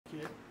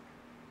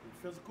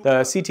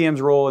The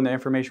CTM's role in the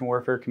information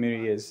warfare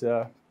community is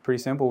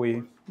pretty simple.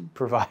 We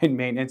provide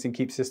maintenance and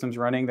keep systems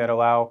running that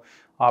allow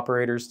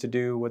operators to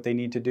do what they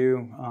need to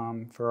do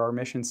for our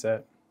mission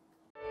set.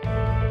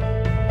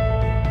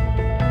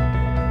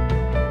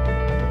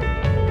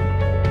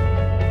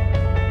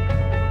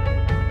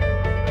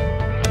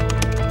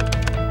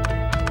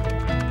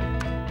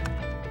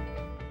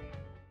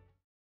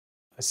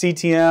 A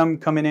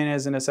CTM coming in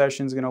as an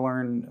accession is going to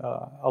learn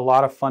a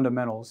lot of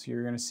fundamentals.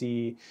 You're going to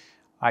see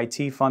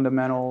IT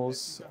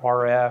fundamentals,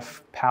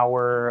 RF,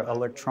 power,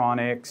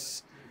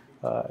 electronics,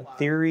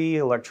 theory,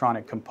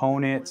 electronic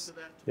components.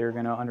 They're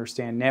going to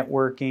understand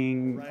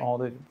networking, all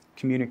the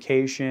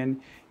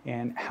communication,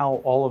 and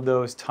how all of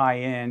those tie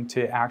in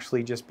to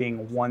actually just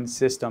being one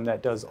system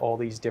that does all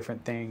these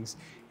different things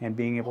and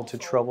being able to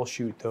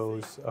troubleshoot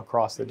those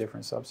across the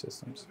different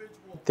subsystems.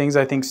 Things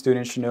I think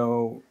students should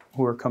know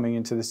who are coming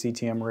into the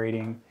CTM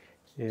rating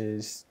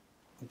is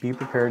be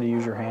prepared to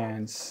use your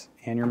hands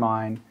and your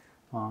mind.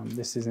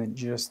 This isn't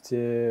just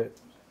an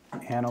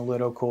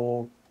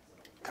analytical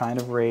kind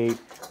of rate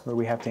where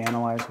we have to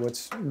analyze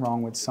what's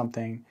wrong with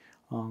something.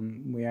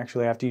 We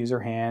actually have to use our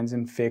hands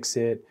and fix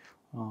it.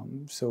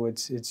 So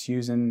it's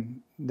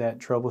using that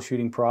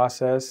troubleshooting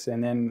process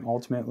and then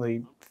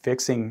ultimately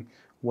fixing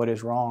what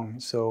is wrong.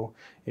 So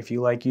if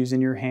you like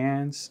using your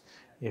hands,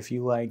 if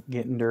you like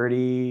getting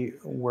dirty,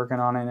 working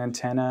on an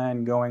antenna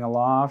and going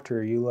aloft,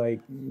 or you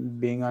like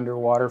being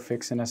underwater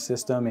fixing a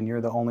system and you're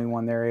the only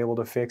one there able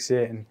to fix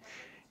it, and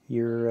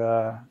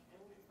you're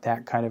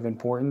that kind of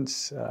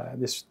importance,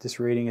 this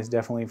rating is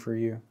definitely for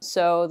you.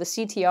 So the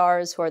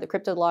CTRs, who are the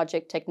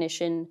Cryptologic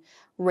Technician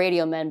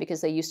Radio Men,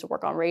 because they used to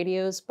work on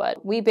radios,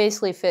 but we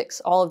basically fix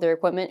all of their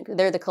equipment.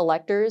 They're the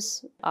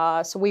collectors.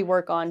 So we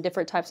work on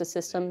different types of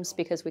systems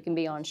because we can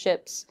be on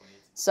ships,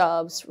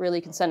 subs,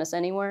 really can send us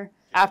anywhere.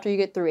 After you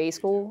get through A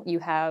school, you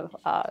have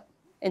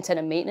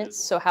antenna maintenance,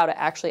 so how to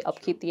actually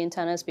upkeep the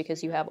antennas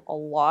because you have a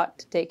lot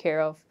to take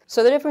care of.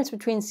 So the difference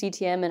between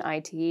CTM and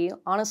IT,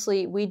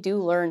 honestly, we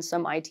do learn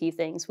some IT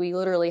things. We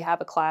literally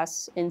have a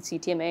class in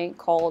CTMA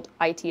called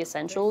IT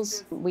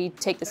Essentials. We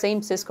take the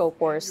same Cisco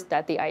course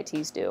that the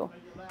ITs do.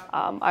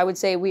 I would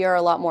say we are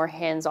a lot more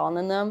hands-on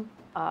than them,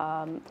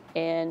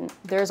 and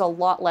there's a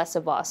lot less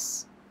of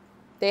us.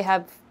 They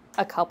have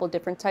a couple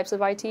different types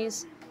of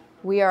ITs.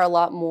 We are a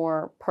lot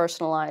more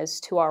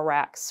personalized to our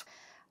racks.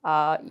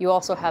 You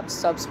also have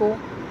sub-school.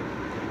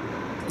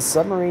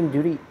 Submarine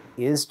duty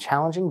is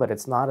challenging, but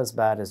it's not as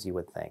bad as you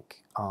would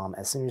think.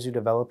 As soon as you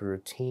develop a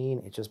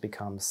routine, it just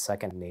becomes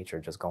second nature,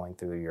 just going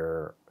through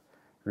your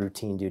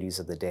routine duties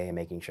of the day and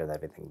making sure that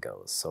everything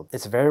goes. So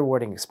it's a very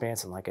rewarding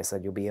experience, and like I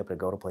said, you'll be able to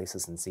go to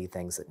places and see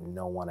things that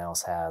no one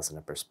else has in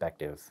a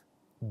perspective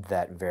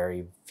that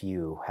very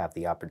few have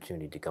the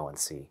opportunity to go and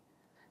see.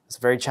 It's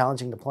a very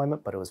challenging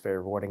deployment, but it was very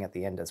rewarding at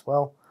the end as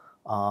well,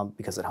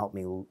 because it helped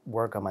me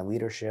work on my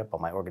leadership,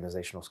 on my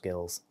organizational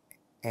skills,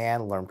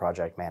 and learn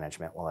project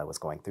management while I was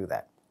going through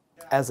that.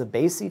 As a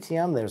base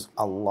CTM, there's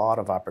a lot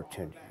of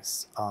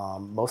opportunities.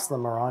 Most of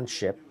them are on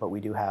ship, but we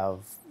do have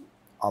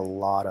a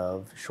lot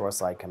of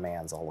shoreside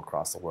commands all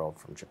across the world,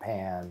 from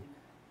Japan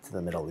to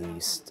the Middle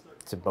East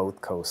to both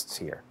coasts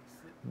here.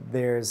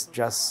 There's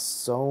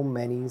just so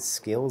many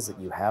skills that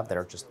you have that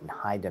are just in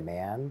high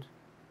demand,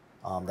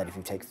 that if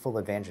you take full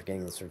advantage of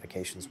getting the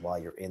certifications while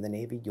you're in the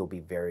Navy, you'll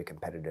be very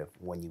competitive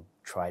when you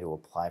try to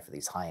apply for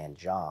these high-end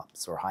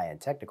jobs or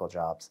high-end technical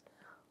jobs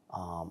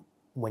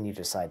when you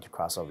decide to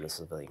cross over to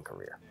civilian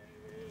career.